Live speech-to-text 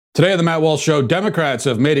Today on the Matt Walsh Show, Democrats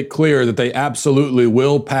have made it clear that they absolutely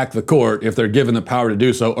will pack the court if they're given the power to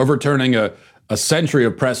do so, overturning a century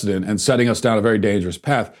of precedent and setting us down a very dangerous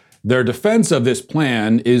path. Their defense of this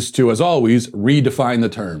plan is to, as always, redefine the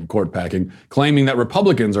term court packing, claiming that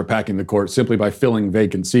Republicans are packing the court simply by filling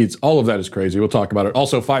vacant seats. All of that is crazy. We'll talk about it.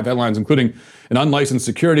 Also, 5 headlines, including an unlicensed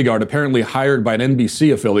security guard apparently hired by an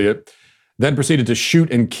NBC affiliate, then proceeded to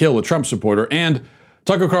shoot and kill a Trump supporter, and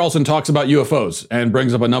Tucker Carlson talks about UFOs and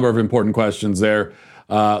brings up a number of important questions there.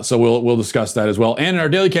 So we'll discuss that as well. And in our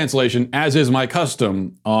daily cancellation, as is my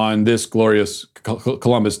custom on this glorious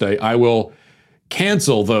Columbus Day, I will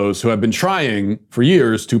cancel those who have been trying for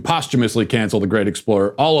years to posthumously cancel the great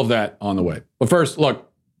explorer. All of that on the way. But first,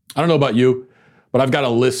 look, I don't know about you, but I've got a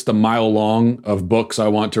list a mile long of books I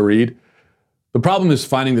want to read. The problem is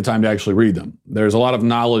finding the time to actually read them. There's a lot of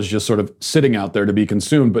knowledge just sort of sitting out there to be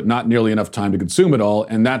consumed, but not nearly enough time to consume it all.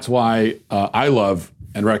 And that's why I love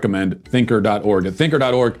and recommend Thinker.org. At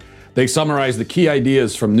Thinker.org, they summarize the key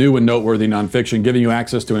ideas from new and noteworthy nonfiction, giving you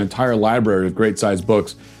access to an entire library of great-sized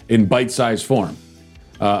books in bite-sized form.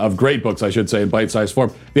 Of great books, I should say, in bite-sized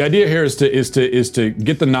form. The idea here is to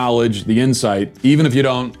get the knowledge, the insight, even if you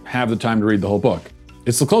don't have the time to read the whole book.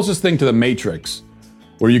 It's the closest thing to the Matrix,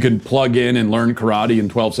 where you can plug in and learn karate in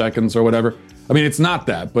 12 seconds or whatever. I mean, it's not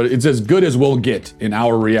that, but it's as good as we'll get in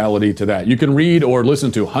our reality to that. You can read or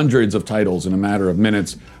listen to hundreds of titles in a matter of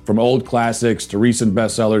minutes, from old classics to recent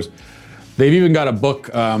bestsellers. They've even got a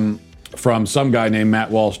book from some guy named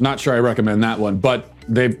Matt Walsh. Not sure I recommend that one, but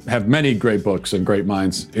they have many great books and great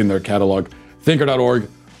minds in their catalog. Thinker.org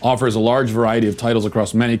offers a large variety of titles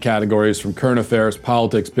across many categories, from current affairs,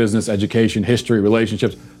 politics, business, education, history,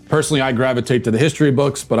 relationships. Personally, I gravitate to the history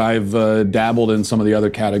books, but I've dabbled in some of the other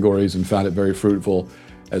categories and found it very fruitful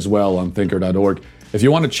as well on Thinker.org. If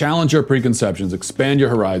you want to challenge your preconceptions, expand your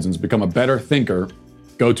horizons, become a better thinker,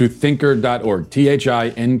 go to Thinker.org,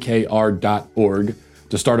 Thinkr.org,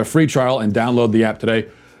 to start a free trial and download the app today.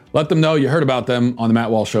 Let them know you heard about them on the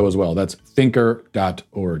Matt Walsh Show as well. That's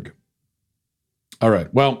Thinker.org. All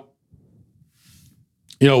right, well,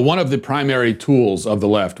 you know, one of the primary tools of the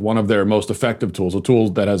left, one of their most effective tools, a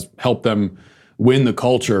tool that has helped them win the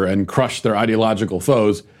culture and crush their ideological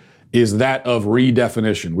foes, is that of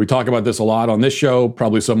redefinition. We talk about this a lot on this show,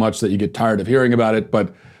 probably so much that you get tired of hearing about it,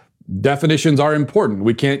 but definitions are important.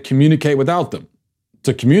 We can't communicate without them.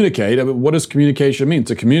 To communicate, what does communication mean?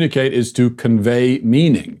 To communicate is to convey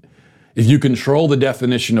meaning. If you control the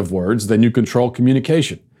definition of words, then you control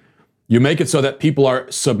communication. You make it so that people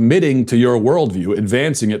are submitting to your worldview,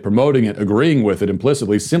 advancing it, promoting it, agreeing with it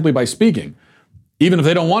implicitly, simply by speaking. Even if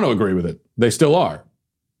they don't want to agree with it, they still are.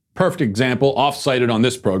 Perfect example, oft-cited on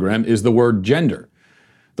this program, is the word gender.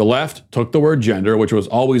 The left took the word gender, which was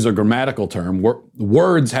always a grammatical term.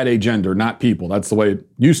 Words had a gender, not people. That's the way it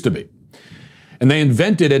used to be. And they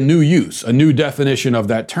invented a new use, a new definition of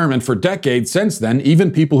that term. And for decades since then, even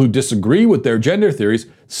people who disagree with their gender theories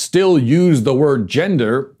still use the word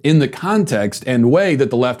gender in the context and way that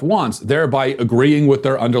the left wants, thereby agreeing with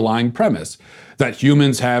their underlying premise, that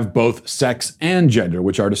humans have both sex and gender,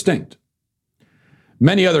 which are distinct.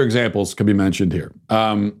 Many other examples could be mentioned here.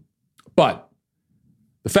 But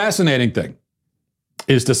the fascinating thing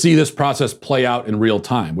is to see this process play out in real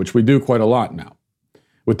time, which we do quite a lot now.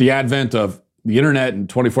 With the advent of the internet and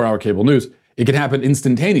 24-hour cable news, it can happen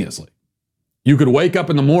instantaneously. You could wake up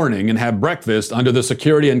in the morning and have breakfast under the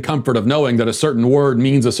security and comfort of knowing that a certain word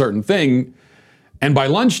means a certain thing, and by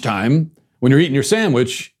lunchtime, when you're eating your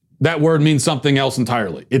sandwich, that word means something else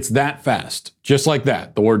entirely. It's that fast. Just like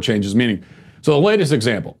that, the word changes meaning. So the latest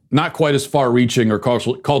example, not quite as far-reaching or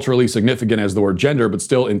culturally significant as the word gender, but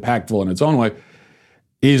still impactful in its own way,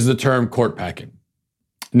 is the term court packing.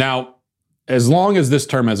 Now, as long as this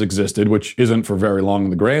term has existed, which isn't for very long in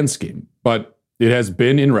the grand scheme, but it has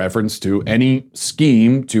been in reference to any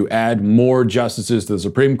scheme to add more justices to the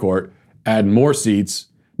Supreme Court, add more seats,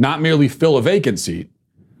 not merely fill a vacant seat,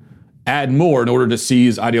 add more in order to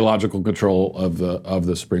seize ideological control of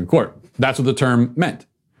the Supreme Court. That's what the term meant.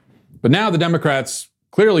 But now the Democrats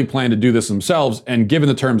clearly plan to do this themselves, and given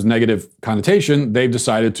the term's negative connotation, they've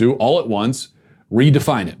decided to, all at once,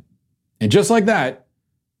 redefine it. And just like that,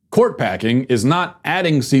 court packing is not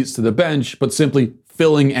adding seats to the bench, but simply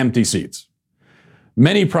filling empty seats.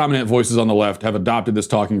 Many prominent voices on the left have adopted this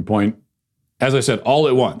talking point, as I said, all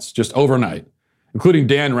at once, just overnight, including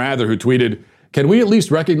Dan Rather, who tweeted, "Can we at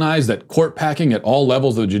least recognize that court packing at all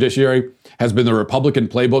levels of the judiciary has been the Republican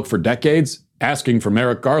playbook for decades?" Asking for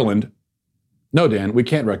Merrick Garland. No, Dan, we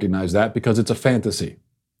can't recognize that because it's a fantasy.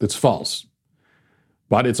 It's false.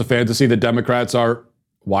 But it's a fantasy that Democrats are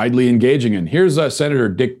widely engaging in. Here's Senator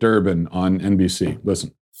Dick Durbin on NBC.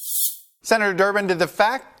 Listen. Senator Durbin, did the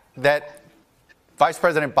fact that Vice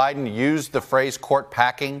President Biden used the phrase court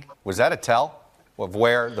packing, was that a tell of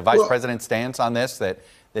where the vice president stands on this, that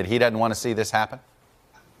he doesn't want to see this happen?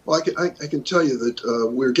 Well, I can tell you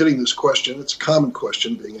that we're getting this question. It's a common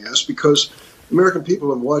question being asked because American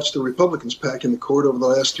people have watched the Republicans pack in the court over the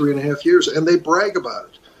last 3.5 years, and they brag about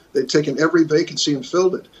it. They've taken every vacancy and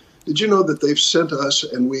filled it. Did you know that they've sent us,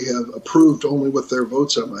 and we have approved only with their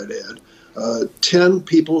votes, I might add, 10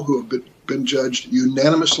 people who have been judged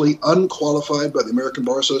unanimously unqualified by the American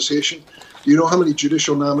Bar Association? Do you know how many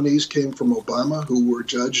judicial nominees came from Obama who were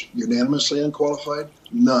judged unanimously unqualified?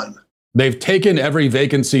 None. They've taken every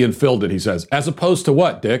vacancy and filled it, he says. As opposed to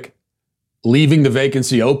what, Dick? Leaving the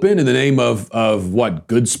vacancy open in the name of what,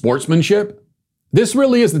 good sportsmanship? This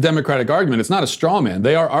really is the Democratic argument. It's not a straw man.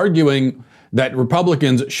 They are arguing that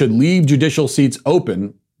Republicans should leave judicial seats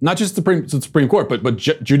open, not just the Supreme Court, but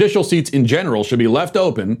judicial seats in general should be left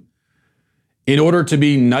open in order to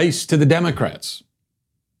be nice to the Democrats.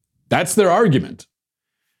 That's their argument.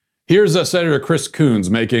 Here's Senator Chris Coons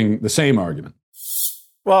making the same argument.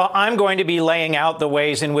 Well, I'm going to be laying out the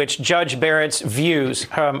ways in which Judge Barrett's views,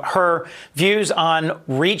 her views on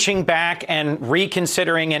reaching back and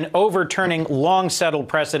reconsidering and overturning long-settled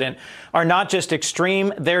precedent are not just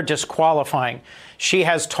extreme, they're disqualifying. She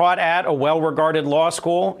has taught at a well-regarded law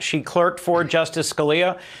school. She clerked for Justice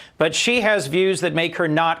Scalia, but she has views that make her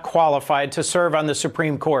not qualified to serve on the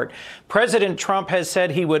Supreme Court. President Trump has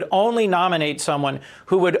said he would only nominate someone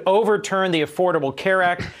who would overturn the Affordable Care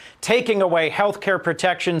Act, taking away health care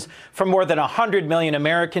protections from more than 100 million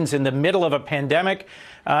Americans in the middle of a pandemic.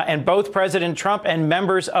 And both President Trump and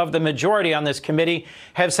members of the majority on this committee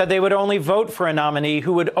have said they would only vote for a nominee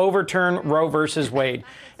who would overturn Roe versus Wade.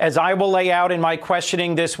 As I will lay out in my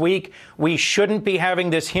questioning this week, we shouldn't be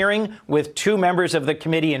having this hearing with 2 members of the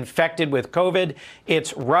committee infected with COVID.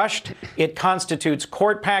 It's rushed. It constitutes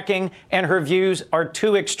court packing, and her views are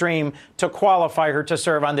too extreme to qualify her to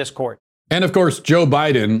serve on this court. And of course, Joe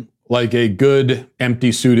Biden, like a good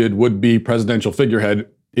empty-suited would-be presidential figurehead,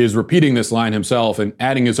 is repeating this line himself and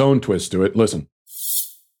adding his own twist to it. Listen.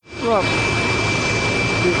 Look,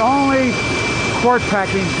 the only court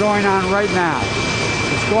packing going on right now.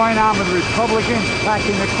 It's going on with Republicans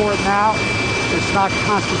packing the court now. It's not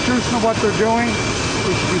constitutional what they're doing.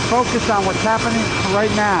 We should be focused on what's happening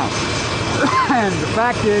right now. And the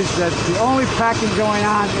fact is that the only packing going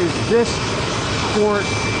on is this court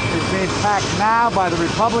is being packed now by the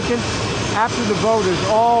Republicans after the vote has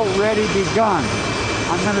already begun.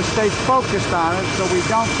 I'm going to stay focused on it so we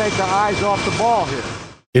don't take our eyes off the ball here.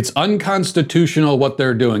 It's unconstitutional what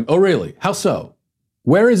they're doing. Oh, really? How so?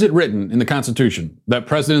 Where is it written in the Constitution that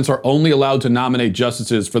presidents are only allowed to nominate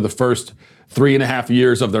justices for the first 3.5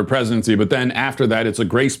 years of their presidency, but then after that it's a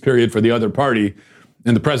grace period for the other party,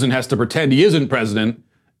 and the president has to pretend he isn't president,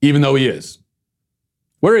 even though he is?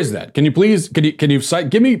 Where is that? Can you please, can you cite,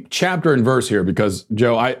 give me chapter and verse here, because,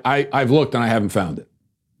 Joe, I've looked and I haven't found it.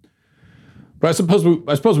 But I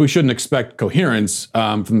suppose we shouldn't expect coherence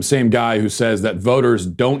from the same guy who says that voters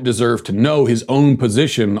don't deserve to know his own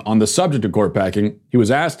position on the subject of court packing. He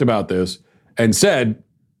was asked about this and said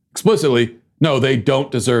explicitly, no, they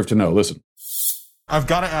don't deserve to know. Listen. I've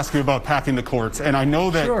got to ask you about packing the courts, and I know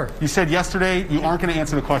that You said yesterday you aren't going to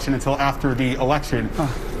answer the question until after the election,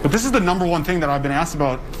 but this is the number one thing that I've been asked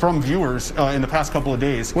about from viewers in the past couple of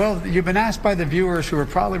days. Well, you've been asked by the viewers who are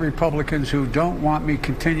probably Republicans who don't want me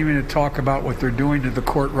continuing to talk about what they're doing to the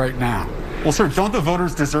court right now. Well, sir, don't the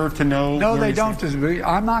voters deserve to know? No, they don't.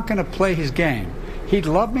 I'm not going to play his game. He'd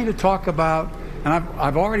love me to talk about, and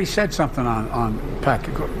I've already said something on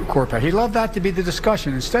court packing. He'd love that to be the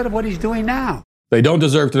discussion instead of what he's doing now. They don't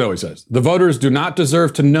deserve to know, he says. The voters do not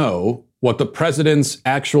deserve to know what the president's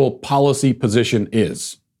actual policy position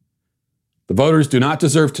is. The voters do not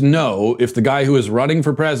deserve to know if the guy who is running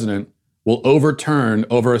for president will overturn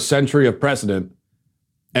over a century of precedent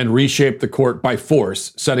and reshape the court by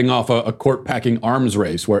force, setting off a court-packing arms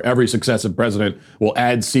race where every successive president will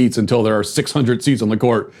add seats until there are 600 seats on the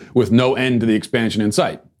court with no end to the expansion in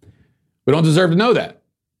sight. We don't deserve to know that.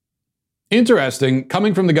 Interesting,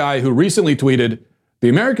 coming from the guy who recently tweeted, the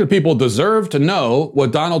American people deserve to know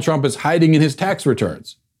what Donald Trump is hiding in his tax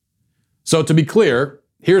returns. So to be clear,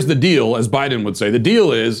 here's the deal, as Biden would say. The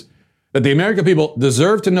deal is that the American people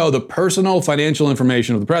deserve to know the personal financial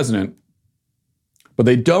information of the president, but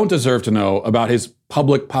they don't deserve to know about his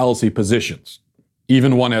public policy positions,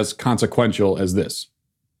 even one as consequential as this.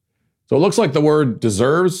 So it looks like the word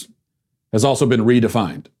deserves has also been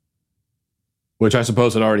redefined, which I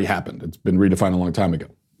suppose had already happened. It's been redefined a long time ago.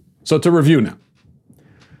 So to review now.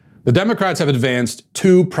 The Democrats have advanced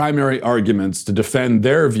two primary arguments to defend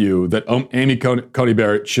their view that Amy Coney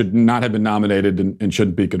Barrett should not have been nominated and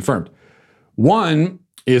shouldn't be confirmed. One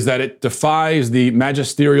is that it defies the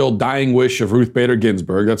magisterial dying wish of Ruth Bader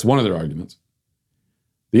Ginsburg. That's one of their arguments.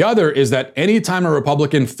 The other is that anytime a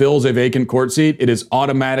Republican fills a vacant court seat, it is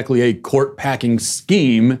automatically a court-packing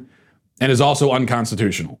scheme and is also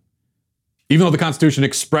unconstitutional, even though the Constitution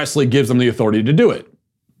expressly gives them the authority to do it.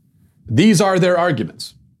 These are their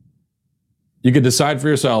arguments. You can decide for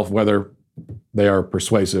yourself whether they are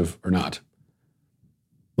persuasive or not.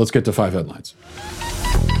 Let's get to 5 headlines.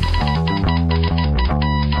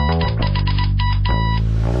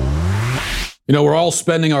 You know, we're all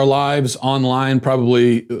spending our lives online,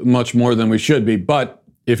 probably much more than we should be. But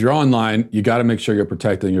if you're online, you got to make sure you're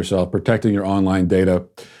protecting yourself, protecting your online data.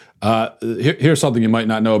 Here's something you might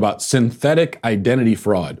not know about synthetic identity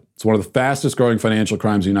fraud. It's one of the fastest growing financial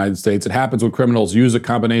crimes in the United States. It happens when criminals use a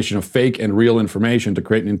combination of fake and real information to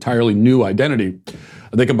create an entirely new identity.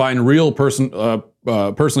 They combine real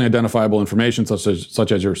personally identifiable information, such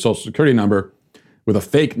as your social security number, with a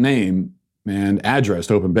fake name and address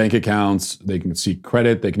to open bank accounts. They can seek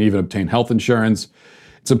credit. They can even obtain health insurance.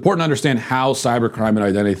 It's important to understand how cybercrime and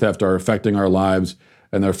identity theft are affecting our lives,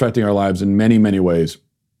 and they're affecting our lives in many, many ways.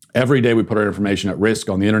 Every day we put our information at risk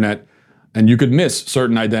on the internet, and you could miss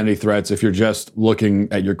certain identity threats if you're just looking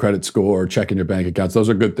at your credit score or checking your bank accounts. Those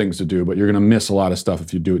are good things to do, but you're going to miss a lot of stuff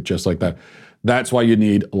if you do it just like that. That's why you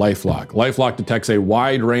need LifeLock. LifeLock detects a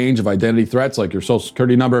wide range of identity threats, like your social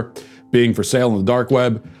security number being for sale on the dark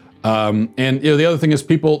web. And you know, the other thing is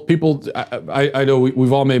people. I know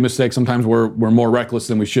we've all made mistakes. Sometimes we're more reckless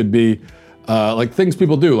than we should be. Like things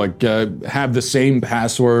people do, like have the same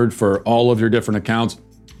password for all of your different accounts.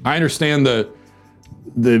 I understand the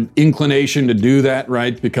inclination to do that,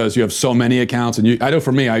 right? Because you have so many accounts, and I know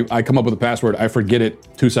for me, I come up with a password, I forget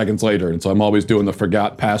it 2 seconds later, and so I'm always doing the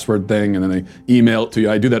forgot password thing, and then they email it to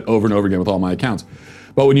you. I do that over and over again with all my accounts.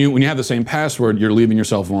 But when you have the same password, you're leaving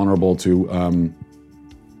yourself vulnerable to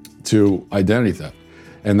identity theft.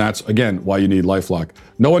 And that's, again, why you need LifeLock.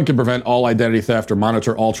 No one can prevent all identity theft or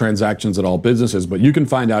monitor all transactions at all businesses, but you can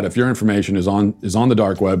find out if your information is on the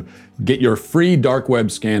dark web. Get your free dark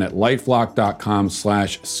web scan at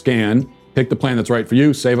lifelock.com/scan. Pick the plan that's right for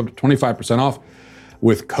you. Save up to 25% off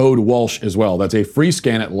with code Walsh as well. That's a free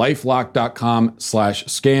scan at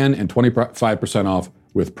lifelock.com/scan and 25% off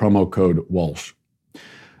with promo code Walsh.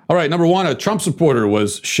 All right, number one, a Trump supporter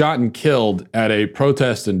was shot and killed at a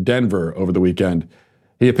protest in Denver over the weekend.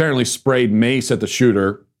 He apparently sprayed mace at the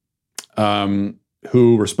shooter,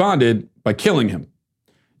 who responded by killing him.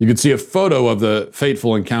 You can see a photo of the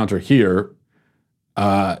fateful encounter here.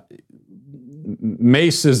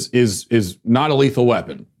 Mace is not a lethal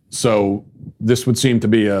weapon, so this would seem to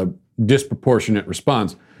be a disproportionate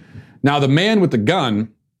response. Now, the man with the gun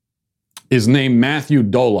is named Matthew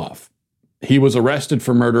Doloff. He was arrested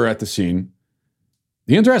for murder at the scene.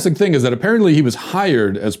 The interesting thing is that apparently he was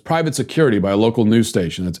hired as private security by a local news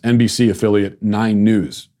station. That's NBC affiliate 9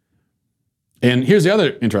 News. And here's the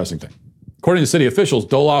other interesting thing. According to city officials,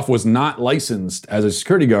 Doloff was not licensed as a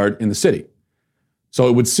security guard in the city. So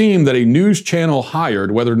it would seem that a news channel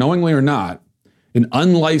hired, whether knowingly or not, an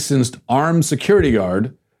unlicensed armed security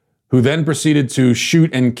guard who then proceeded to shoot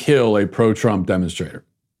and kill a pro-Trump demonstrator.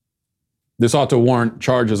 This ought to warrant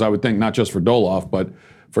charges, I would think, not just for Doloff, but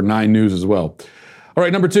for 9 News as well. All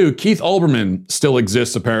right, number 2, Keith Olbermann still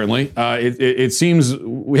exists, apparently. It seems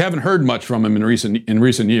we haven't heard much from him in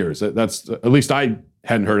recent years. That's, at least I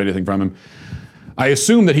hadn't heard anything from him. I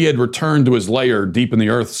assume that he had returned to his lair deep in the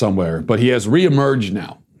earth somewhere, but he has reemerged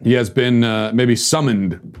now. He has been maybe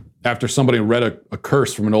summoned after somebody read a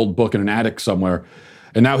curse from an old book in an attic somewhere.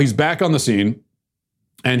 And now he's back on the scene,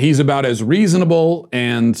 and he's about as reasonable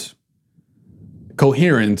and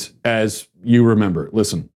coherent as you remember.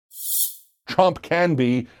 Listen. Trump can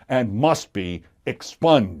be and must be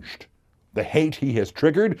expunged. The hate he has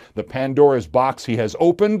triggered, the Pandora's box he has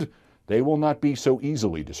opened, they will not be so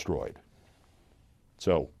easily destroyed.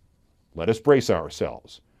 So, let us brace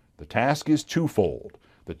ourselves. The task is twofold.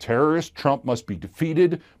 The terrorist Trump must be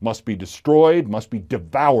defeated, must be destroyed, must be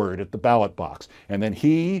devoured at the ballot box. And then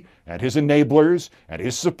he and his enablers and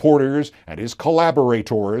his supporters and his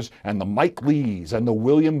collaborators and the Mike Lees and the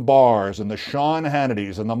William Barrs and the Sean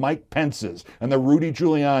Hannitys and the Mike Pences and the Rudy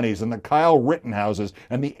Giulianis and the Kyle Rittenhouses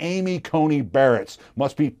and the Amy Coney Barretts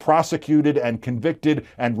must be prosecuted and convicted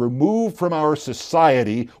and removed from our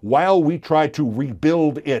society while we try to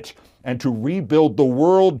rebuild it. And to rebuild the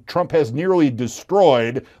world Trump has nearly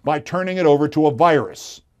destroyed by turning it over to a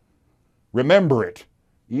virus. Remember it.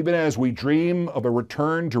 even as we dream of a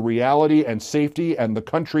return to reality and safety and the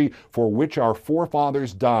country for which our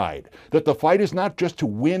forefathers died, that the fight is not just to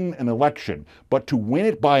win an election, but to win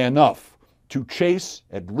it by enough to chase,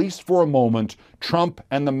 at least for a moment, Trump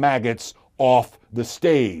and the maggots off the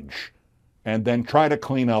stage, and then try to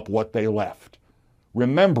clean up what they left.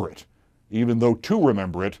 Remember it, even though to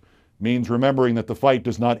remember it means remembering that the fight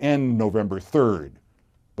does not end November 3rd,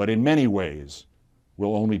 but in many ways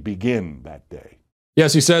will only begin that day.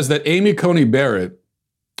 Yes, he says that Amy Coney Barrett,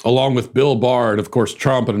 along with Bill Barr and, of course,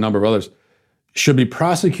 Trump and a number of others, should be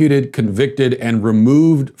prosecuted, convicted, and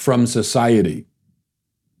removed from society.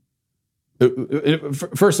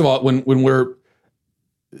 First of all, when we're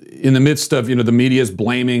in the midst of, the media's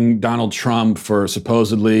blaming Donald Trump for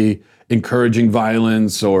supposedly encouraging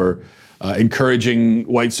violence or encouraging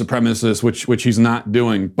white supremacists, which he's not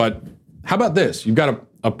doing. But how about this? You've got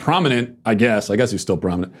a prominent, I guess he's still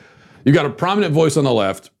prominent. You've got a prominent voice on the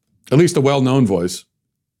left, at least a well-known voice,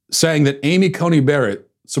 saying that Amy Coney Barrett,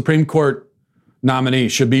 Supreme Court nominee,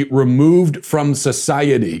 should be removed from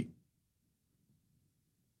society.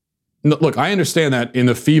 Look, I understand that in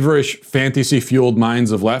the feverish, fantasy-fueled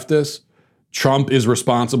minds of leftists, Trump is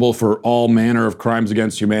responsible for all manner of crimes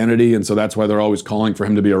against humanity, and so that's why they're always calling for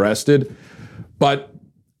him to be arrested. But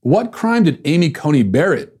what crime did Amy Coney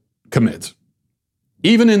Barrett commit?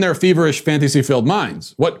 Even in their feverish, fantasy-filled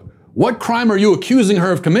minds. What crime are you accusing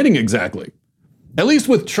her of committing exactly? At least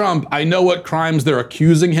with Trump, I know what crimes they're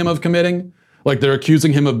accusing him of committing. Like they're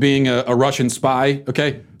accusing him of being a Russian spy,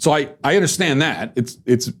 okay? So I understand that.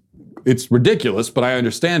 It's ridiculous, but I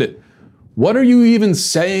understand it. What are you even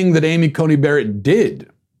saying that Amy Coney Barrett did?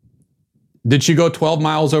 Did she go 12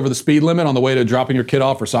 miles over the speed limit on the way to dropping your kid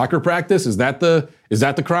off for soccer practice? Is that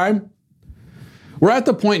the crime? We're at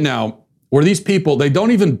the point now where these people, they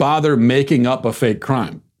don't even bother making up a fake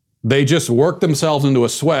crime. They just work themselves into a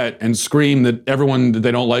sweat and scream that everyone that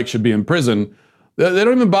they don't like should be in prison. They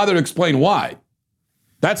don't even bother to explain why.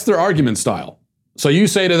 That's their argument style. So you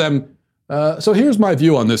say to them, so here's my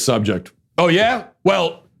view on this subject. Oh yeah?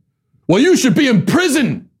 Well, you should be in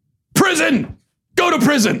prison. Prison! Go to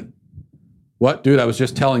prison! What? Dude, I was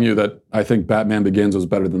just telling you that I think Batman Begins was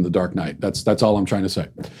better than The Dark Knight. That's all I'm trying to say.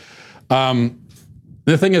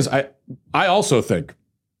 The thing is, I also think,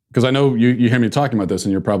 because I know you hear me talking about this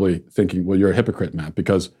and you're probably thinking, well, you're a hypocrite, Matt,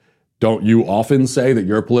 because don't you often say that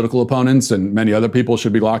your political opponents and many other people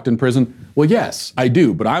should be locked in prison? Well, yes, I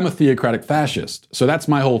do, but I'm a theocratic fascist. So that's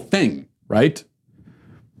my whole thing, right?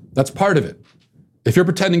 That's part of it. If you're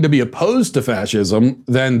pretending to be opposed to fascism,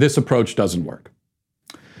 then this approach doesn't work.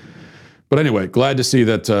 But anyway, glad to see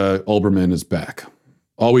that Olbermann is back.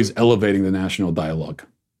 Always elevating the national dialogue,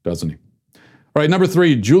 doesn't he? All right, number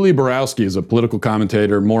 3, Julie Borowski is a political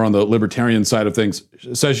commentator, more on the libertarian side of things,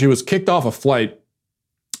 says she was kicked off a flight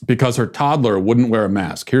because her toddler wouldn't wear a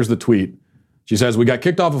mask. Here's the tweet. She says, we got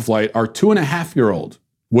kicked off a flight. Our 2.5-year-old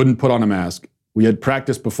wouldn't put on a mask. We had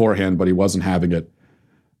practiced beforehand, but he wasn't having it.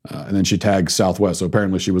 And then she tags Southwest. So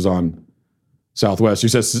apparently she was on Southwest. She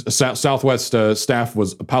says Southwest staff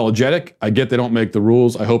was apologetic. I get they don't make the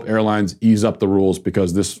rules. I hope airlines ease up the rules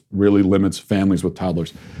because this really limits families with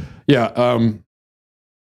toddlers. Yeah.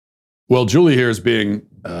 Well, Julie here is being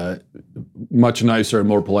much nicer and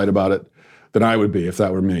more polite about it than I would be if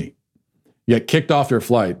that were me. You get kicked off your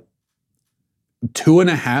flight.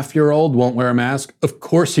 2.5-year-old won't wear a mask? Of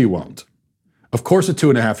course he won't. Of course a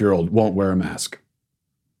 2.5-year-old won't wear a mask.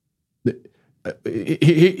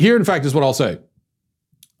 Here, in fact, is what I'll say.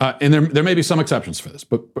 And there may be some exceptions for this,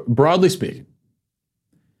 but broadly speaking,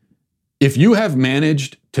 if you have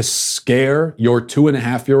managed to scare your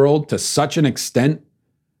 2.5-year-old to such an extent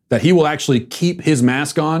that he will actually keep his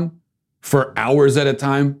mask on for hours at a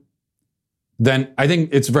time, then I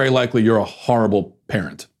think it's very likely you're a horrible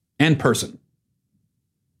parent and person.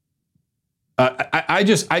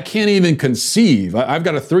 I can't even conceive. I've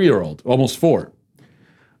got a 3-year-old, almost 4.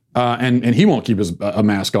 And he won't keep a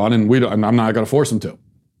mask on, and I'm not going to force him to.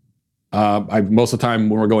 Most of the time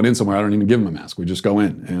when we're going in somewhere, I don't even give him a mask. We just go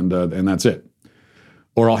in, and that's it.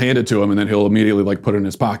 Or I'll hand it to him, and then he'll immediately put it in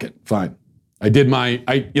his pocket. Fine. I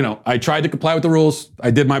tried to comply with the rules.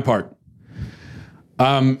 I did my part.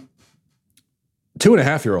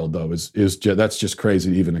 2.5-year-old though that's just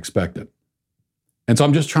crazy to even expect it. And so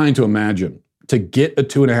I'm just trying to imagine to get a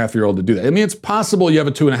 2.5-year-old to do that. I mean, it's possible you have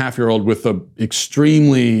a 2.5-year-old with an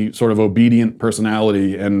extremely sort of obedient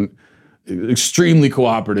personality and extremely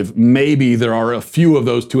cooperative. Maybe there are a few of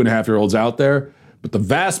those 2.5-year-olds out there, but the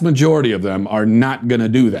vast majority of them are not going to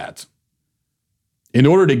do that. In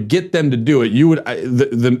order to get them to do it, you would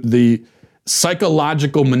the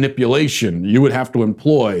psychological manipulation you would have to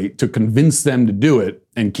employ to convince them to do it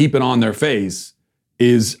and keep it on their face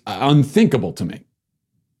is unthinkable to me.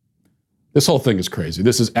 This whole thing is crazy.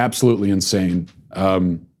 This is absolutely insane.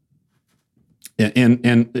 And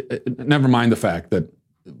never mind the fact that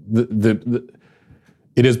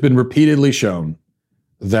it has been repeatedly shown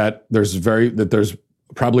that there's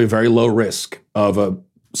probably a very low risk of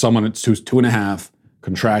someone who's 2.5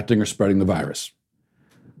 contracting or spreading the virus.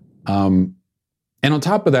 And on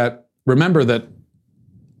top of that, remember that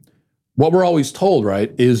what we're always told,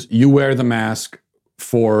 right, is you wear the mask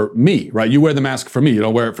for me, right? You wear the mask for me. You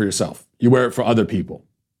don't wear it for yourself. You wear it for other people.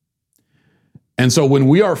 And so when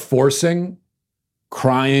we are forcing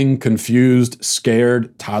crying, confused,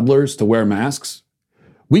 scared toddlers to wear masks,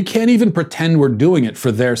 we can't even pretend we're doing it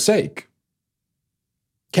for their sake.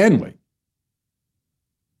 Can we?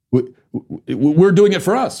 We're doing it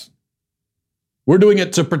for us. We're doing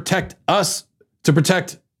it to protect us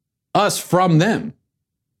from them.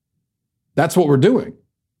 That's what we're doing.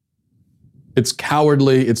 It's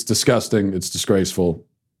cowardly, it's disgusting, it's disgraceful.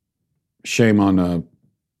 Shame on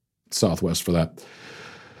Southwest for that.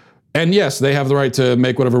 And yes, they have the right to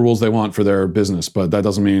make whatever rules they want for their business, but that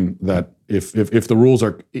doesn't mean that if the rules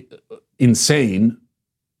are insane,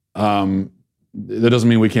 that doesn't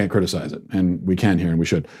mean we can't criticize it. And we can here, and we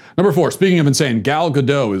should. Number 4, speaking of insane, Gal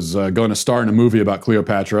Gadot is going to star in a movie about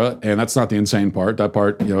Cleopatra, and that's not the insane part. That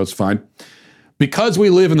part, it's fine. Because we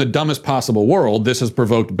live in the dumbest possible world, this has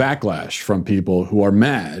provoked backlash from people who are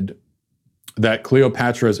mad that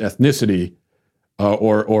Cleopatra's ethnicity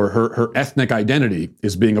or her ethnic identity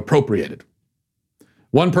is being appropriated.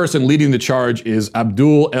 One person leading the charge is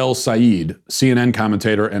Abdul El Sayed, CNN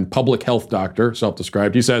commentator and public health doctor,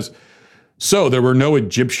 self-described. He says, so there were no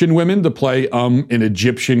Egyptian women to play an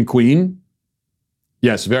Egyptian queen?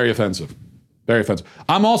 Yes, very offensive. Very offensive.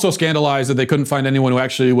 I'm also scandalized that they couldn't find anyone who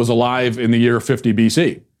actually was alive in the year 50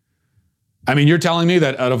 BC. I mean, you're telling me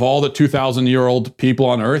that out of all the 2,000-year-old people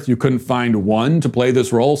on Earth, you couldn't find one to play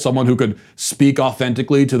this role, someone who could speak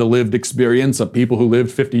authentically to the lived experience of people who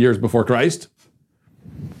lived 50 years before Christ?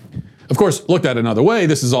 Of course, looked at another way,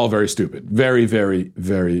 this is all very stupid. Very, very,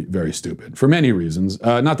 very, very stupid. For many reasons,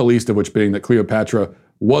 not the least of which being that Cleopatra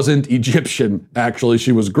wasn't Egyptian, actually,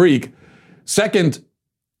 she was Greek. Second,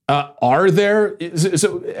 are there,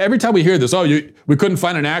 so every time we hear this, we couldn't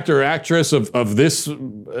find an actor or actress of this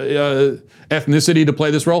ethnicity to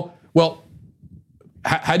play this role. Well,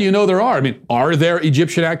 how do you know there are? I mean, are there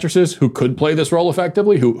Egyptian actresses who could play this role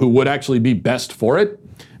effectively, who would actually be best for it?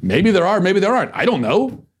 Maybe there are, maybe there aren't. I don't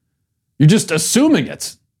know. You're just assuming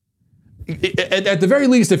it. At the very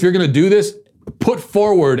least, if you're going to do this, put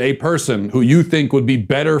forward a person who you think would be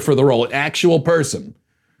better for the role, an actual person.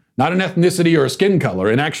 Not an ethnicity or a skin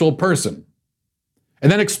color, an actual person.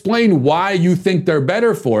 And then explain why you think they're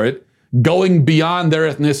better for it, going beyond their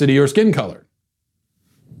ethnicity or skin color.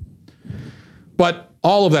 But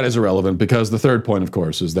all of that is irrelevant because the third point, of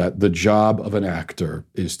course, is that the job of an actor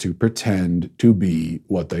is to pretend to be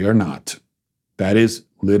what they are not. That is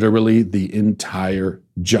literally the entire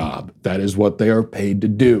job. That is what they are paid to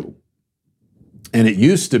do. And it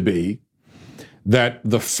used to be that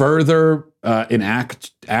the further an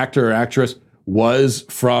actor or actress was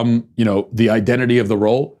from, the identity of the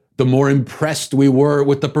role, the more impressed we were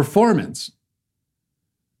with the performance.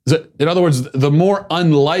 In other words, the more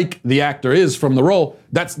unlike the actor is from the role,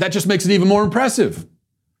 that just makes it even more impressive.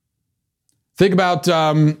 Think about,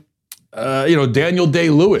 Daniel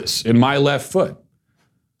Day-Lewis in My Left Foot,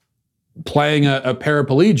 playing a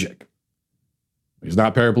paraplegic. He's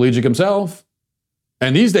not paraplegic himself.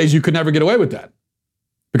 And these days, you could never get away with that.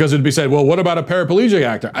 Because it'd be said, well, what about a paraplegic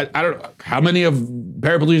actor? I don't know. How many of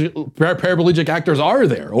paraplegic actors are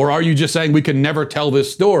there? Or are you just saying we can never tell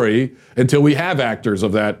this story until we have actors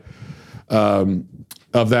of that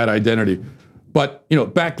identity? But,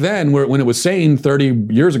 back then, when it was sane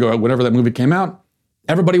 30 years ago, whenever that movie came out,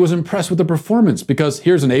 everybody was impressed with the performance because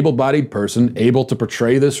here's an able-bodied person able to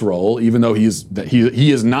portray this role, even though he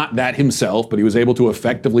is not that himself, but he was able to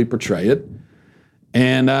effectively portray it.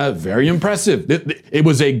 And very impressive. It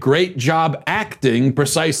was a great job acting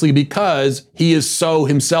precisely because he is so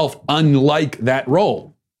himself unlike that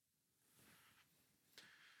role.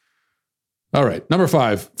 All right, number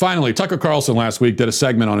 5. Finally, Tucker Carlson last week did a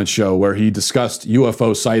segment on his show where he discussed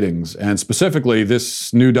UFO sightings and specifically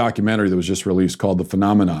this new documentary that was just released called The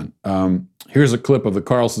Phenomenon. Here's a clip of the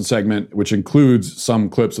Carlson segment, which includes some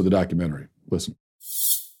clips of the documentary. Listen.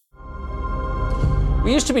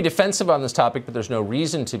 We used to be defensive on this topic, but there's no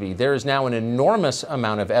reason to be. There is now an enormous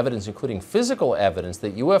amount of evidence, including physical evidence,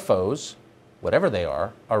 that UFOs, whatever they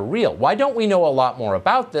are real. Why don't we know a lot more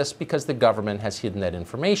about this? Because the government has hidden that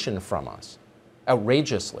information from us,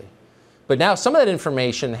 outrageously. But now some of that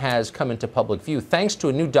information has come into public view thanks to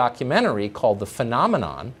a new documentary called The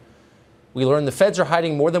Phenomenon. We learned the feds are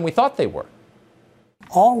hiding more than we thought they were.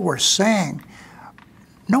 All we're saying,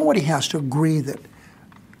 nobody has to agree that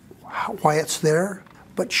why it's there,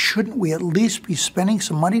 but shouldn't we at least be spending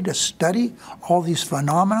some money to study all these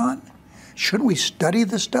phenomenon? Shouldn't we study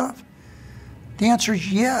this stuff? The answer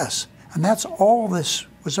is yes, and that's all this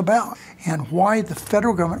was about, and why the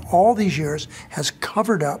federal government all these years has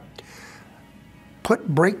covered up, put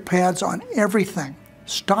brake pads on everything,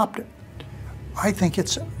 stopped it. I think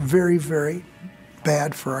it's very, very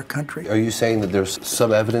bad for our country. Are you saying that there's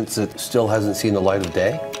some evidence that still hasn't seen the light of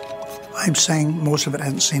day? I'm saying most of it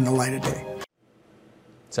hasn't seen the light of day.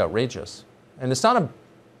 It's outrageous. And it's not a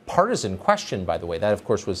partisan question, by the way. That, of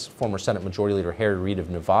course, was former Senate Majority Leader Harry Reid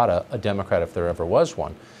of Nevada, a Democrat if there ever was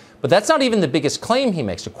one. But that's not even the biggest claim he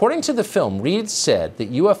makes. According to the film, Reid said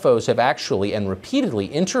that UFOs have actually and repeatedly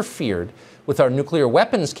interfered with our nuclear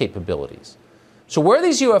weapons capabilities. So where are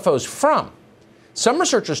these UFOs from? Some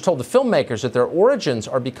researchers told the filmmakers that their origins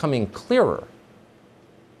are becoming clearer.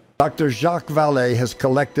 Dr. Jacques Vallée has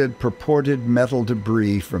collected purported metal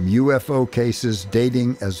debris from UFO cases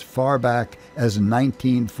dating as far back as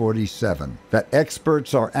 1947 that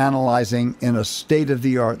experts are analyzing in a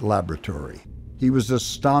state-of-the-art laboratory. He was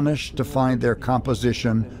astonished to find their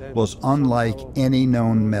composition was unlike any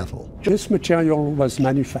known metal. This material was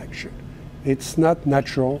manufactured. It's not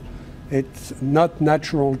natural. It's not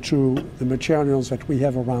natural to the materials that we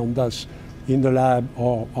have around us in the lab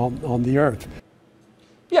or on the Earth.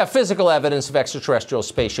 Yeah, physical evidence of extraterrestrial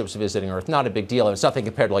spaceships visiting Earth, not a big deal. It's nothing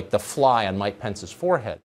compared to like the fly on Mike Pence's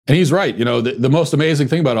forehead. And he's right. You know, the most amazing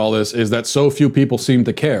thing about all this is that so few people seem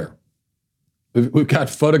to care. We've got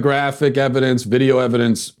photographic evidence, video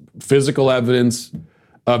evidence, physical evidence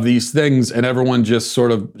of these things, and everyone just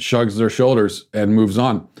sort of shrugs their shoulders and moves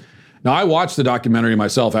on. Now, I watched the documentary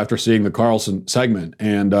myself after seeing the Carlson segment,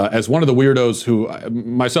 and as one of the weirdos who,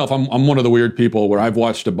 myself, I'm one of the weird people where I've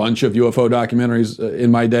watched a bunch of UFO documentaries in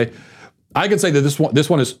my day. I can say that this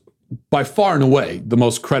one is by far and away the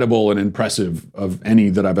most credible and impressive of any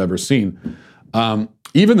that I've ever seen.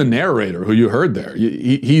 Even the narrator who you heard there,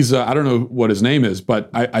 he's, I don't know what his name is, but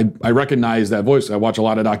I recognize that voice. I watch a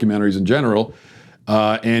lot of documentaries in general,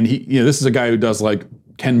 and this is a guy who does like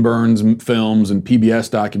Ken Burns films and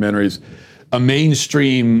PBS documentaries, a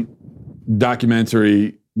mainstream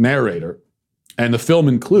documentary narrator. And the film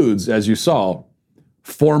includes, as you saw,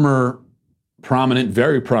 former prominent,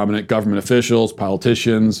 very prominent government officials,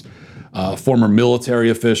 politicians, former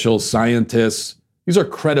military officials, scientists. These are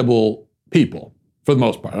credible people for the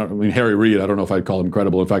most part. I mean, Harry Reid, I don't know if I'd call him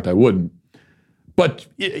credible. In fact, I wouldn't. But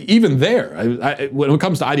even there, when it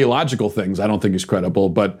comes to ideological things, I don't think he's credible.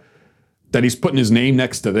 But that he's putting his name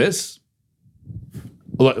next to this.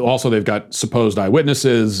 Also, they've got supposed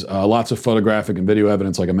eyewitnesses, lots of photographic and video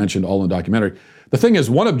evidence, like I mentioned, all in the documentary. The thing is,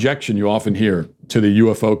 one objection you often hear to the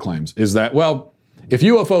UFO claims is that, well, if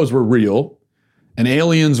UFOs were real and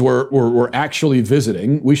aliens were actually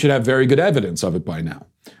visiting, we should have very good evidence of it by now.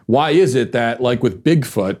 Why is it that, like with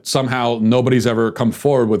Bigfoot, somehow nobody's ever come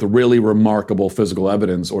forward with really remarkable physical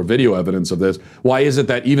evidence or video evidence of this? Why is it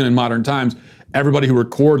that even in modern times, everybody who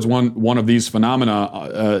records one of these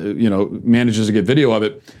phenomena, manages to get video of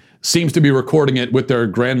it, seems to be recording it with their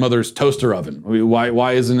grandmother's toaster oven? I mean,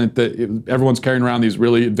 why isn't it that everyone's carrying around these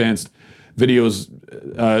really advanced videos,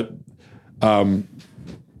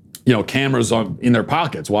 cameras in their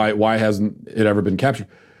pockets? Why hasn't it ever been captured?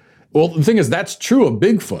 Well, the thing is, that's true of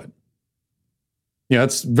Bigfoot. Yeah,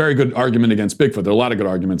 that's a very good argument against Bigfoot. There are a lot of good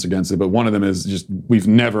arguments against it, but one of them is just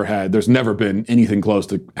there's never been anything close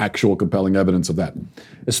to actual compelling evidence of that.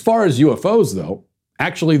 As far as UFOs, though,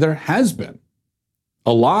 actually there has been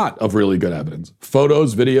a lot of really good evidence.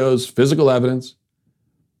 Photos, videos, physical evidence.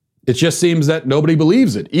 It just seems that nobody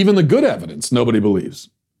believes it. Even the good evidence, nobody believes.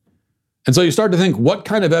 And so you start to think, what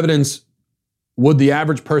kind of evidence would the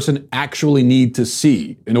average person actually need to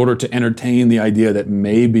see in order to entertain the idea that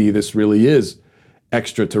maybe this really is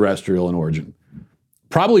extraterrestrial in origin?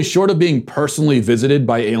 Probably short of being personally visited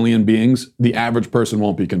by alien beings, the average person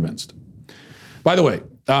won't be convinced. By the way,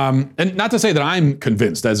 and not to say that I'm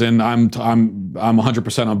convinced, as in I'm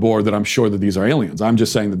 100% on board that I'm sure that these are aliens. I'm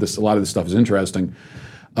just saying that a lot of this stuff is interesting.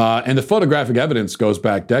 And the photographic evidence goes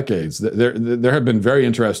back decades. There have been very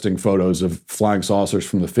interesting photos of flying saucers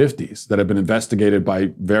from the 50s that have been investigated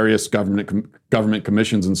by various government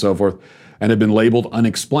commissions and so forth, and have been labeled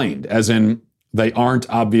unexplained, as in they aren't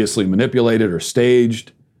obviously manipulated or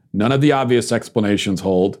staged. None of the obvious explanations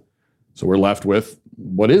hold. So we're left with,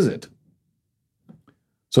 what is it?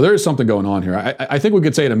 So there is something going on here. I think we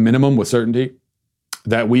could say at a minimum with certainty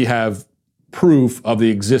that we have proof of the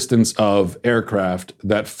existence of aircraft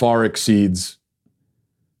that far exceeds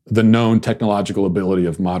the known technological ability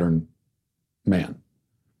of modern man.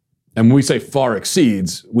 And when we say far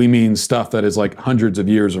exceeds, we mean stuff that is like hundreds of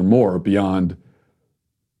years or more beyond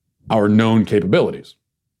our known capabilities.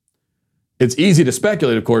 It's easy to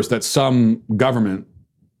speculate, of course, that some government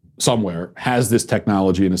somewhere has this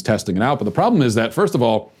technology and is testing it out. But the problem is that, first of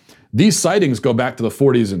all, these sightings go back to the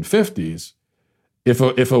 40s and 50s.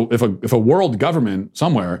 If a world government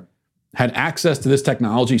somewhere had access to this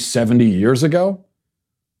technology 70 years ago,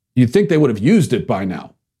 you'd think they would have used it by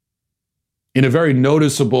now in a very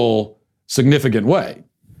noticeable, significant way.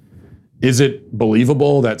 Is it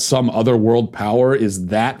believable that some other world power is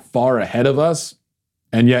that far ahead of us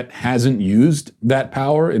and yet hasn't used that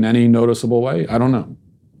power in any noticeable way? I don't know.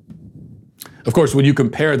 Of course, when you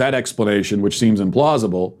compare that explanation, which seems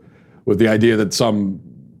implausible, with the idea that some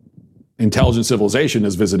intelligent civilization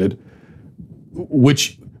has visited,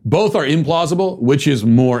 which both are implausible, which is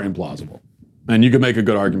more implausible? And you could make a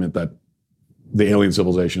good argument that the alien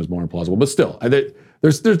civilization is more implausible, but still,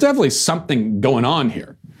 there's definitely something going on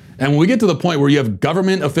here. And when we get to the point where you have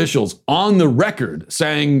government officials on the record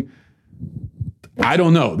saying, I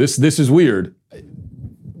don't know, this is weird,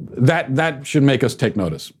 that should make us take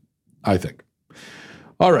notice, I think.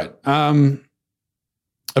 All right.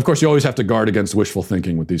 Of course, you always have to guard against wishful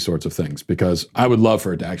thinking with these sorts of things, because I would love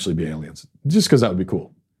for it to actually be aliens, just because that would be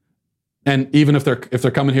cool. And even if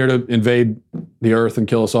they're coming here to invade the Earth and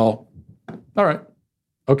kill us all right,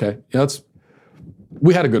 okay, yeah,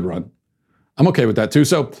 we had a good run. I'm okay with that too.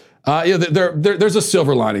 So there's a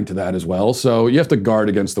silver lining to that as well. So you have to guard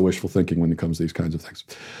against the wishful thinking when it comes to these kinds of things.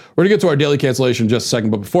 We're gonna get to our daily cancellation in just a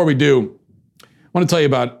second, but before we do, I want to tell you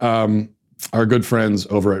about our good friends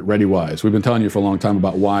over at ReadyWise. We've been telling you for a long time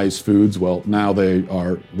about Wise Foods. Well, now they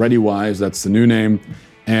are ReadyWise. That's the new name.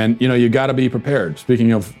 And, you got to be prepared.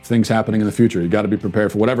 Speaking of things happening in the future, you got to be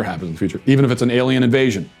prepared for whatever happens in the future, even if it's an alien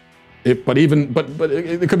invasion. But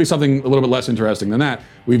it could be something a little bit less interesting than that.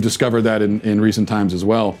 We've discovered that in recent times as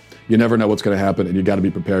well. You never know what's going to happen, and you got to be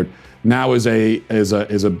prepared. Now is a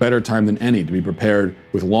better time than any to be prepared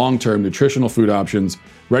with long-term nutritional food options.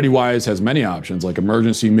 ReadyWise has many options like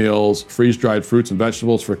emergency meals, freeze-dried fruits and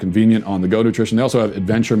vegetables for convenient on-the-go nutrition. They also have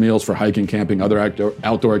adventure meals for hiking, camping, other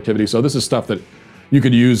outdoor activities. So this is stuff that you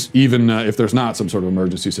could use even if there's not some sort of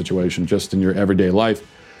emergency situation, just in your everyday life.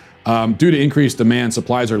 Due to increased demand,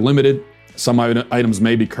 supplies are limited. Some items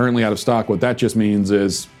may be currently out of stock. What that just means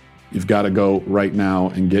is you've got to go right now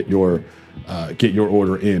and get your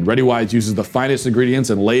order in. ReadyWise uses the finest ingredients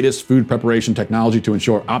and latest food preparation technology to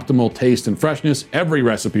ensure optimal taste and freshness. Every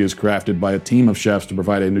recipe is crafted by a team of chefs to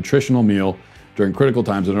provide a nutritional meal during critical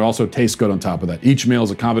times, and it also tastes good on top of that. Each meal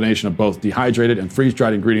is a combination of both dehydrated and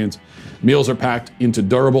freeze-dried ingredients. Meals are packed into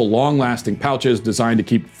durable, long-lasting pouches designed to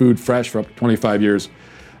keep food fresh for up to 25 years.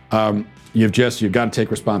 You've got to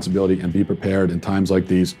take responsibility and be prepared in times like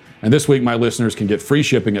these. And this week, my listeners can get free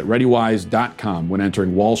shipping at ReadyWise.com when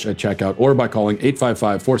entering Walsh at checkout or by calling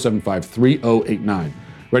 855-475-3089.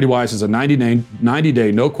 ReadyWise is a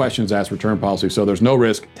 90-day, no questions asked return policy, so there's no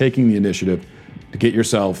risk taking the initiative to get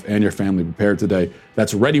yourself and your family prepared today.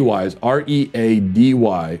 That's ReadyWise,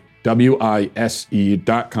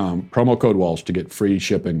 ReadyWise.com, promo code Walsh to get free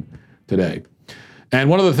shipping today. And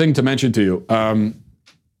one other thing to mention to you,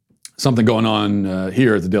 something going on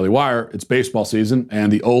here at the Daily Wire. It's baseball season,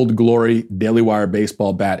 and the Old Glory Daily Wire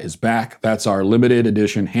baseball bat is back. That's our limited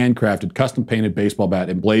edition, handcrafted, custom-painted baseball bat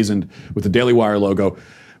emblazoned with the Daily Wire logo.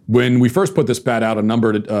 When we first put this bat out, a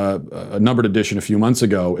numbered edition a few months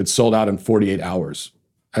ago, it sold out in 48 hours.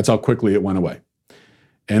 That's how quickly it went away.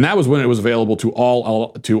 And that was when it was available to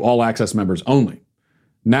all access members only.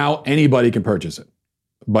 Now anybody can purchase it,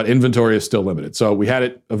 but inventory is still limited. So we had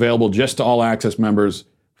it available just to all access members.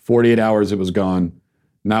 48 hours, it was gone.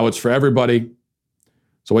 Now it's for everybody.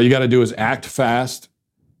 So what you got to do is act fast.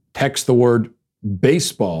 Text the word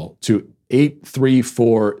baseball to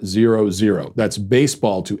 83400. That's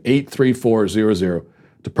baseball to 83400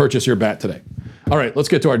 to purchase your bat today. All right, let's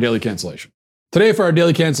get to our daily cancellation. Today for our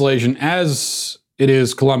daily cancellation, as it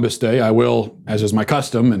is Columbus Day, I will, as is my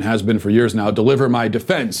custom and has been for years now, deliver my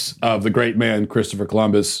defense of the great man, Christopher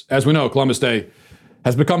Columbus. As we know, Columbus Day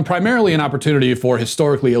has become primarily an opportunity for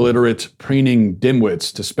historically illiterate, preening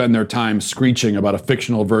dimwits to spend their time screeching about a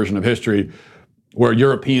fictional version of history where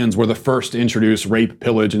Europeans were the first to introduce rape,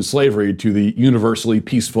 pillage, and slavery to the universally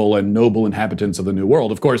peaceful and noble inhabitants of the New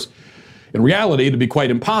World. Of course, in reality, it'd be quite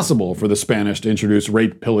impossible for the Spanish to introduce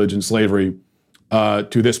rape, pillage, and slavery to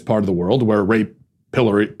this part of the world where rape,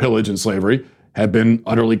 pillage, and slavery had been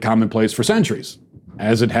utterly commonplace for centuries,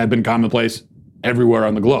 as it had been commonplace everywhere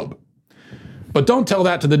on the globe. But don't tell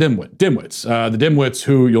that to the dimwits. The dimwits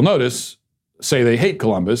who, you'll notice, say they hate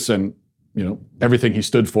Columbus and, everything he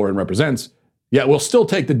stood for and represents, yet will still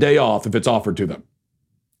take the day off if it's offered to them.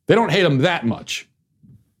 They don't hate him that much.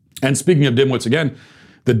 And speaking of dimwits again,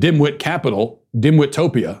 the dimwit capital,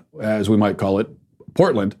 Dimwitopia, as we might call it,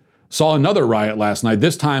 Portland, saw another riot last night,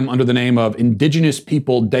 this time under the name of Indigenous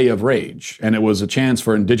People Day of Rage. And it was a chance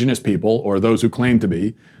for indigenous people, or those who claim to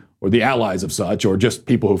be, or the allies of such, or just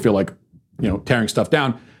people who feel like, tearing stuff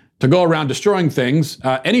down, to go around destroying things,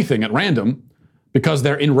 anything at random, because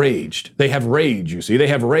they're enraged. They have rage, you see. They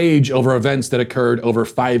have rage over events that occurred over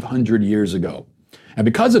 500 years ago. And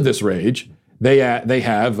because of this rage, they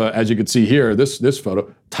have, as you can see here, this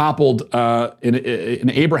photo, toppled an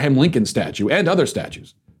Abraham Lincoln statue and other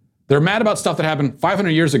statues. They're mad about stuff that happened 500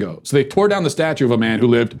 years ago. So they tore down the statue of a man who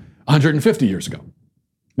lived 150 years ago.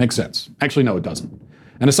 Makes sense. Actually, no, it doesn't.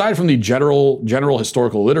 And aside from the general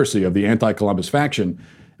historical literacy of the anti-Columbus faction,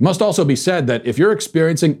 it must also be said that if you're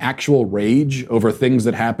experiencing actual rage over things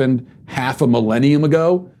that happened half a millennium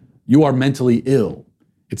ago, you are mentally ill.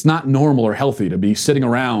 It's not normal or healthy to be sitting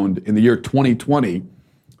around in the year 2020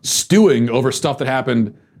 stewing over stuff that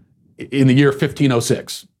happened in the year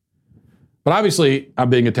 1506. But obviously, I'm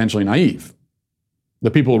being intentionally naive. The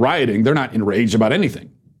people rioting, they're not enraged about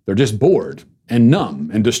anything. They're just bored and numb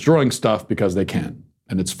and destroying stuff because they can,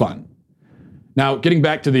 and it's fun. Now, getting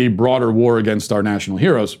back to the broader war against our national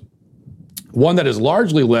heroes, one that is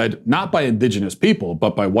largely led not by indigenous people,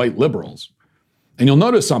 but by white liberals. And you'll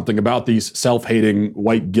notice something about these self-hating,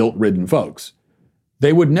 white guilt-ridden folks.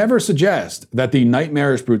 They would never suggest that the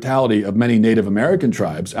nightmarish brutality of many Native American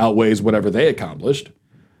tribes outweighs whatever they accomplished.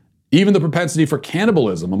 Even the propensity for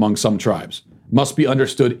cannibalism among some tribes must be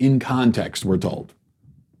understood in context, we're told.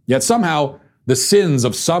 Yet somehow, the sins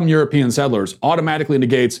of some European settlers automatically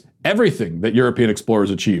negates everything that European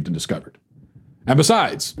explorers achieved and discovered. And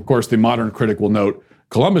besides, of course, the modern critic will note,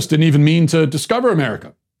 Columbus didn't even mean to discover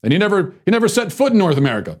America. And he never set foot in North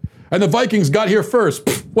America. And the Vikings got here first.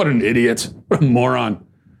 Pfft, what an idiot. What a moron.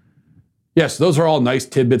 Yes, those are all nice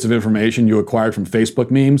tidbits of information you acquired from Facebook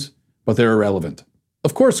memes, but they're irrelevant.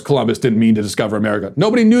 Of course Columbus didn't mean to discover America.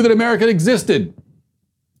 Nobody knew that America existed.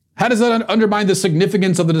 How does that undermine the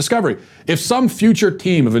significance of the discovery? If some future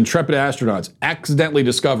team of intrepid astronauts accidentally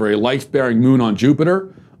discover a life-bearing moon on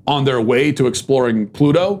Jupiter on their way to exploring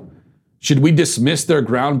Pluto, should we dismiss their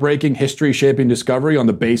groundbreaking, history-shaping discovery on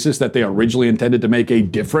the basis that they originally intended to make a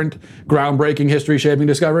different groundbreaking, history-shaping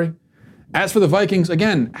discovery? As for the Vikings,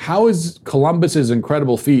 again, how is Columbus's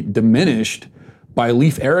incredible feat diminished by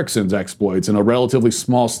Leif Erikson's exploits in a relatively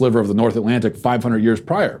small sliver of the North Atlantic 500 years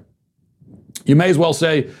prior? You may as well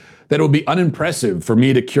say that it would be unimpressive for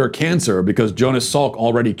me to cure cancer because Jonas Salk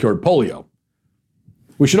already cured polio.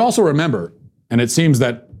 We should also remember, and it seems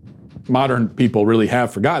that modern people really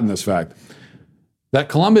have forgotten this fact, that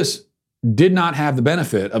Columbus did not have the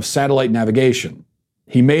benefit of satellite navigation.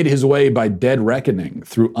 He made his way by dead reckoning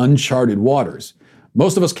through uncharted waters.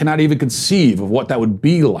 Most of us cannot even conceive of what that would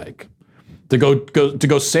be like. To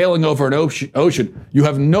go sailing over an ocean, you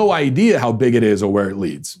have no idea how big it is or where it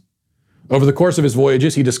leads. Over the course of his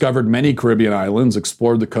voyages, he discovered many Caribbean islands,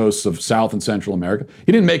 explored the coasts of South and Central America.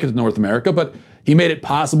 He didn't make it to North America, but he made it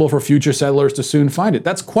possible for future settlers to soon find it.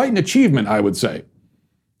 That's quite an achievement, I would say.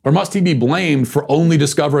 Or must he be blamed for only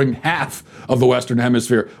discovering half of the Western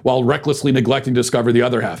Hemisphere while recklessly neglecting to discover the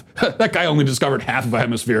other half? That guy only discovered half of a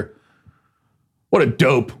hemisphere. What a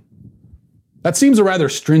dope. That seems a rather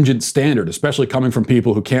stringent standard, especially coming from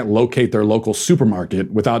people who can't locate their local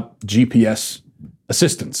supermarket without GPS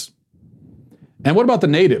assistance. And what about the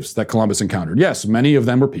natives that Columbus encountered? Yes, many of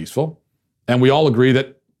them were peaceful, and we all agree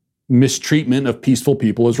that mistreatment of peaceful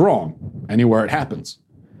people is wrong, anywhere it happens.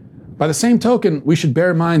 By the same token, we should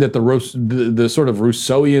bear in mind that the sort of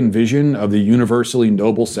Rousseauian vision of the universally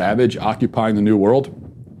noble savage occupying the New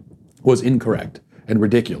World was incorrect and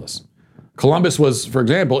ridiculous. Columbus was, for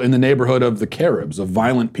example, in the neighborhood of the Caribs, of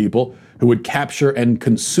violent people who would capture and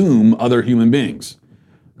consume other human beings.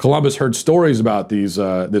 Columbus heard stories about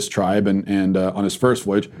this tribe and on his first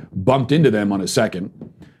voyage, bumped into them on his second.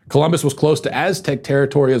 Columbus was close to Aztec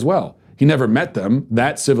territory as well. He never met them.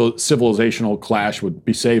 That civilizational clash would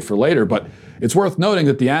be saved for later, but it's worth noting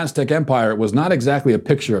that the Aztec Empire was not exactly a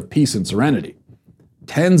picture of peace and serenity.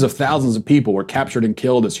 Tens of thousands of people were captured and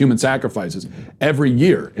killed as human sacrifices every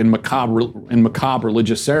year in macabre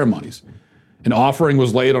religious ceremonies. An offering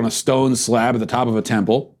was laid on a stone slab at the top of a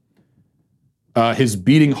temple. His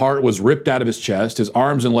beating heart was ripped out of his chest. His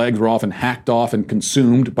arms and legs were often hacked off and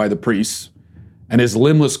consumed by the priests, and his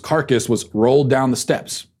limbless carcass was rolled down the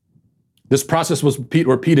steps. This process was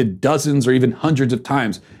repeated dozens or even hundreds of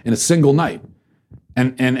times in a single night,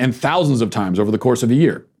 and thousands of times over the course of a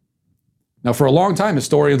year. Now, for a long time,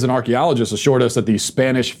 historians and archaeologists assured us that the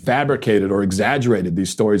Spanish fabricated or exaggerated these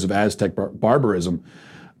stories of Aztec barbarism.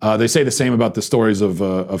 They say the same about the stories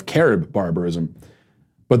of Carib barbarism.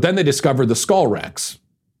 But then they discovered the skull wrecks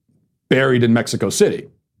buried in Mexico City.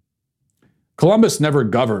 Columbus never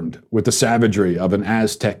governed with the savagery of an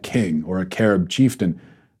Aztec king or a Carib chieftain,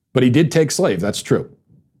 but he did take slaves, that's true.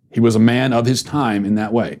 He was a man of his time in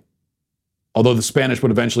that way. Although the Spanish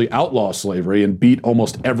would eventually outlaw slavery and beat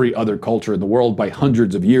almost every other culture in the world by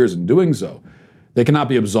hundreds of years in doing so, they cannot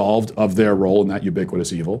be absolved of their role in that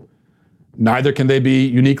ubiquitous evil. Neither can they be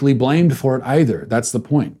uniquely blamed for it either. That's the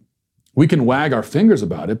point. We can wag our fingers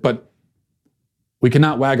about it, but we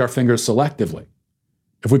cannot wag our fingers selectively.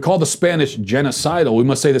 If we call the Spanish genocidal, we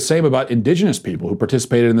must say the same about indigenous people who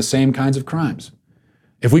participated in the same kinds of crimes.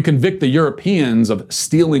 If we convict the Europeans of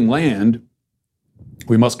stealing land,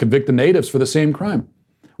 we must convict the natives for the same crime.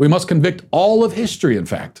 We must convict all of history, in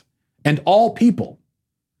fact, and all people.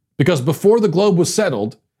 Because before the globe was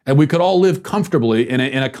settled, and we could all live comfortably in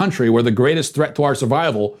a country where the greatest threat to our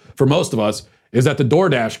survival, for most of us, is that the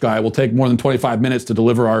DoorDash guy will take more than 25 minutes to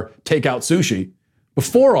deliver our takeout sushi.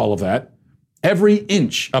 Before all of that, every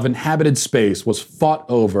inch of inhabited space was fought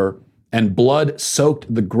over and blood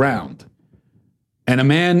soaked the ground. And a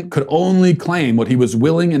man could only claim what he was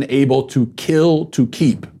willing and able to kill to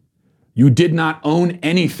keep. You did not own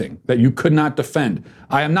anything that you could not defend.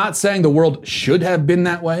 I am not saying the world should have been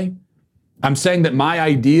that way. I'm saying that my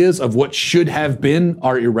ideas of what should have been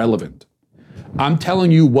are irrelevant. I'm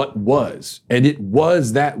telling you what was, and it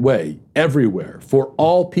was that way everywhere, for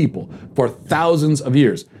all people, for thousands of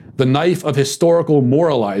years. The knife of historical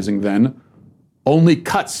moralizing, then, only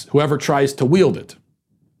cuts whoever tries to wield it.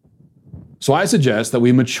 So I suggest that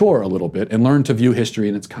we mature a little bit and learn to view history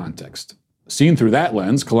in its context. Seen through that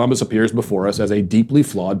lens, Columbus appears before us as a deeply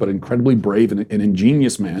flawed but incredibly brave and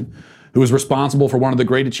ingenious man who is responsible for one of the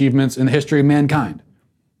great achievements in the history of mankind.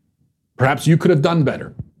 Perhaps you could have done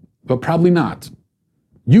better, but probably not.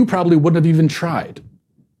 You probably wouldn't have even tried.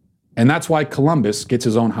 And that's why Columbus gets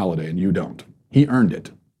his own holiday and you don't. He earned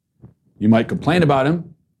it. You might complain about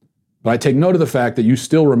him, but I take note of the fact that you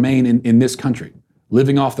still remain in this country,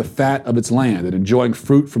 living off the fat of its land and enjoying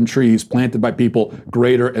fruit from trees planted by people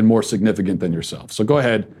greater and more significant than yourself. So go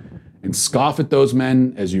ahead and scoff at those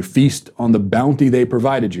men as you feast on the bounty they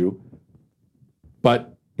provided you.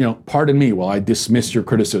 But, pardon me while I dismiss your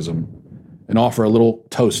criticism and offer a little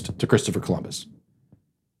toast to Christopher Columbus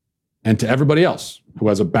and to everybody else who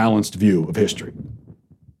has a balanced view of history.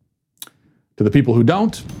 To the people who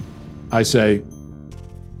don't, I say,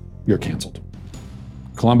 you're canceled.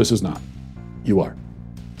 Columbus is not. You are.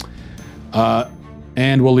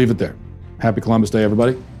 And we'll leave it there. Happy Columbus Day,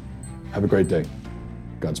 everybody. Have a great day.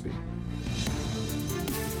 Godspeed.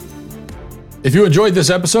 If you enjoyed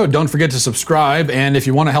this episode, don't forget to subscribe. And if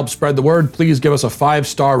you want to help spread the word, please give us a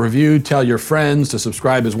 5-star review. Tell your friends to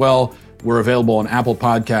subscribe as well. We're available on Apple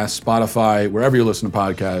Podcasts, Spotify, wherever you listen to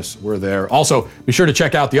podcasts, we're there. Also, be sure to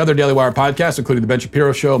check out the other Daily Wire podcasts, including The Ben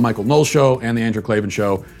Shapiro Show, Michael Knowles Show, and The Andrew Klavan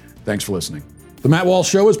Show. Thanks for listening. The Matt Walsh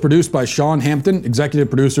Show is produced by Sean Hampton,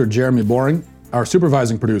 executive producer Jeremy Boring. Our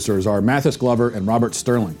supervising producers are Mathis Glover and Robert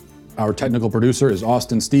Sterling. Our technical producer is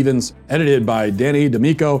Austin Stevens, edited by Danny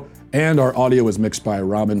D'Amico, and our audio is mixed by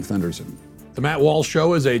Robin Fenderson. The Matt Walsh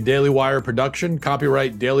Show is a Daily Wire production,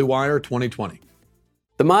 copyright Daily Wire 2020.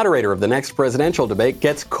 The moderator of the next presidential debate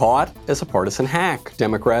gets caught as a partisan hack.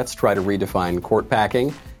 Democrats try to redefine court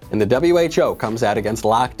packing, and the WHO comes out against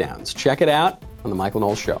lockdowns. Check it out on The Michael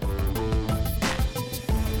Knowles Show.